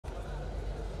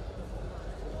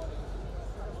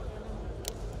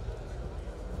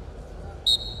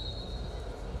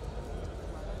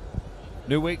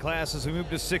New weight class as we move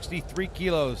to 63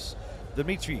 kilos.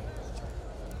 Dmitry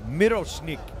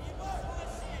MIROSHNYK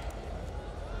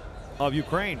of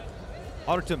Ukraine.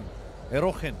 Artem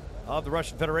EROKHIN of the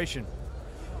Russian Federation.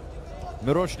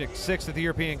 MIROSHNYK,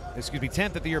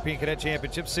 10th at the European Cadet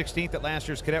Championships, 16th at last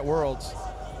year's Cadet Worlds.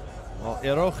 Well,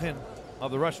 EROKHIN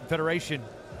of the Russian Federation,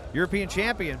 European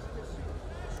champion.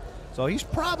 So he's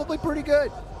probably pretty good.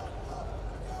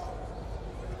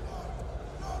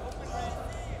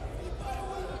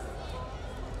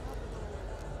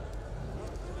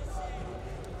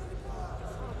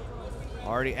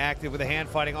 Already active with a hand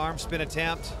fighting arm spin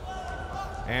attempt.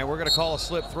 And we're going to call a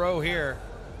slip throw here.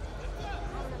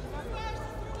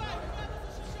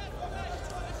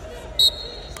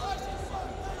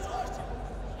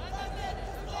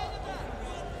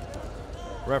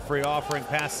 Referee offering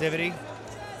passivity.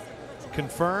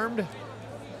 Confirmed.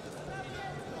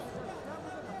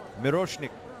 MIROSHNYK.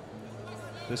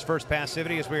 This first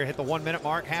passivity as we hit the 1 minute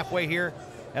mark, halfway here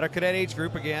at our cadet age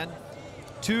group again.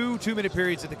 Two 2-minute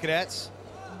periods at the cadets.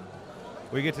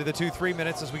 We get to the 2-3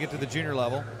 minutes as we get to the junior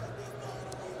level.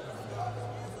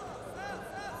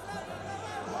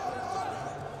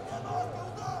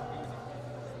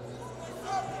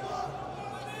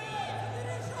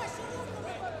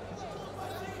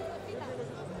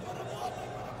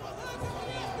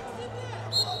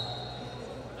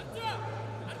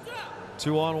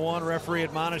 Two-on-one, referee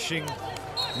admonishing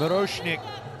MIROSHNYK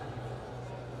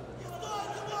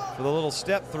for the little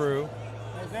step through.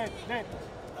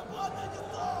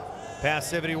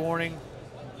 Passivity warning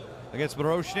against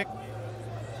MIROSHNYK.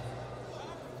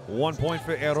 1 point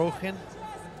for EROKHIN.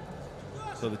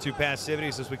 So the two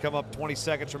passivities as we come up 20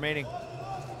 seconds remaining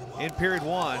in period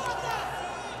one.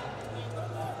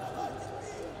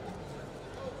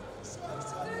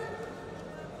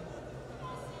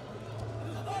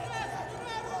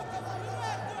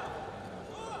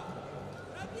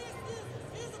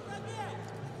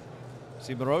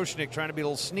 See MIROSHNYK trying to be a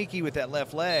little sneaky with that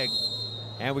left leg.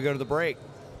 And we go to the break.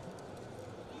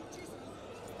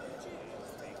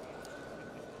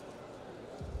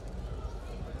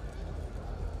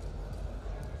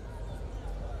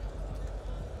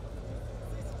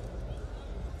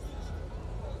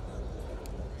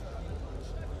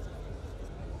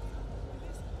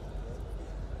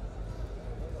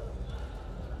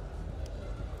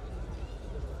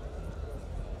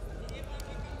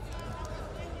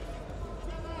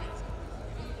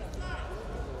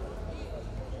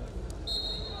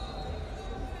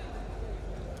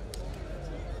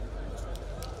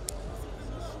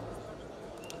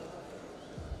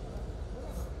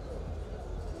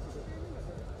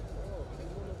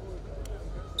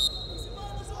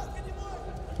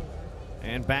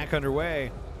 And back underway.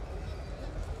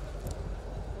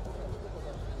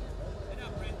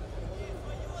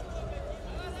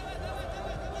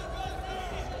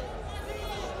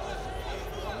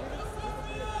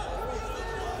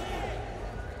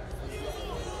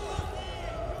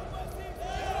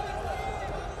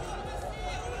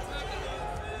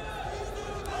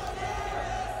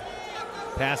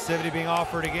 Passivity being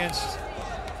offered against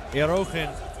EROKHIN,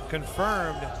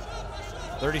 confirmed.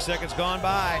 30 seconds gone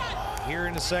by here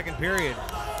in the second period.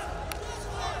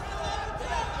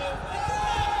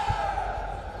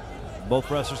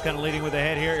 Both wrestlers kind of leading with the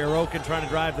head here. EROKHIN trying to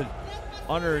drive the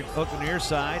underhook on the near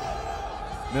side.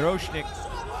 MIROSHNYK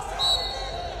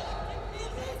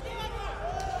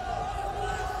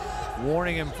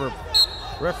warning him for,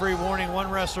 referee warning one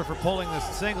wrestler for pulling the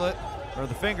singlet, or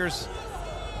the fingers.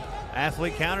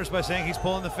 Athlete counters by saying he's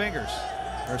pulling the fingers,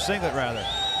 or singlet rather.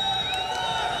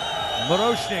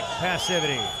 MIROSHNYK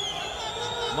passivity,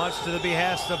 much to the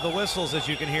behest of the whistles as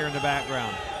you can hear in the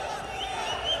background.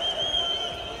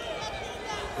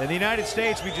 In the United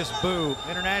States, we just boo.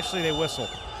 Internationally, they whistle.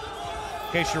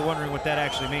 In case you're wondering what that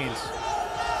actually means.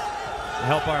 To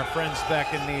help our friends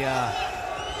back in the,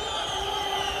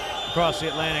 across the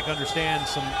Atlantic understand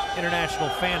some international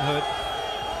fanhood.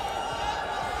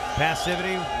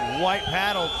 Passivity, white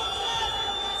paddle.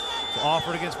 It's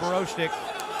offered against MIROSHNYK.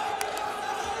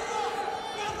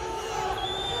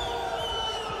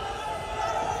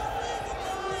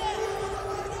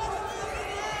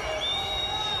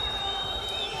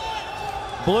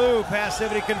 Blue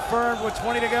passivity confirmed with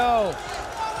 20 to go.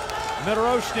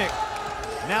 MIROSHNYK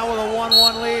now with a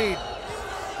 1-1 lead.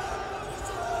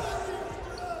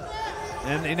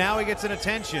 And now he gets an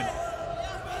attention.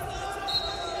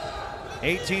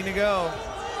 18 to go.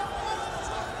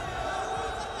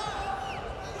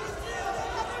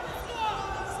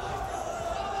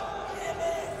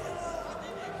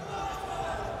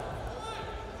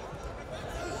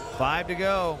 Five to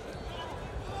go.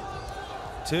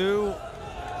 2,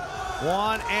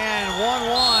 1 and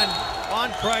 1-1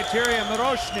 on criteria.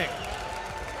 MIROSHNYK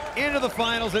into the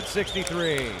finals at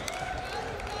 63.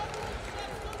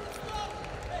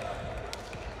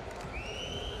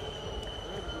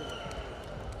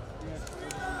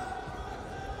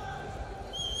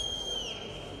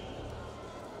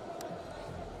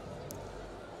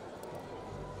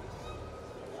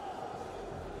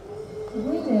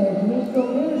 Winner,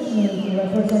 MIROSHNYK,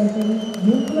 representing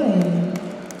Ukraine.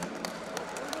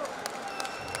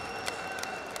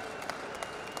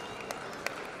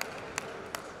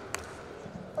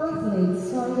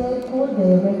 Athletes Syed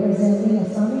Kolde representing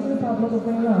Islamic Republic of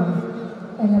Iran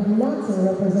and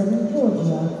Abdullah representing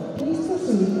Georgia. Please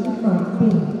proceed to front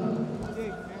B.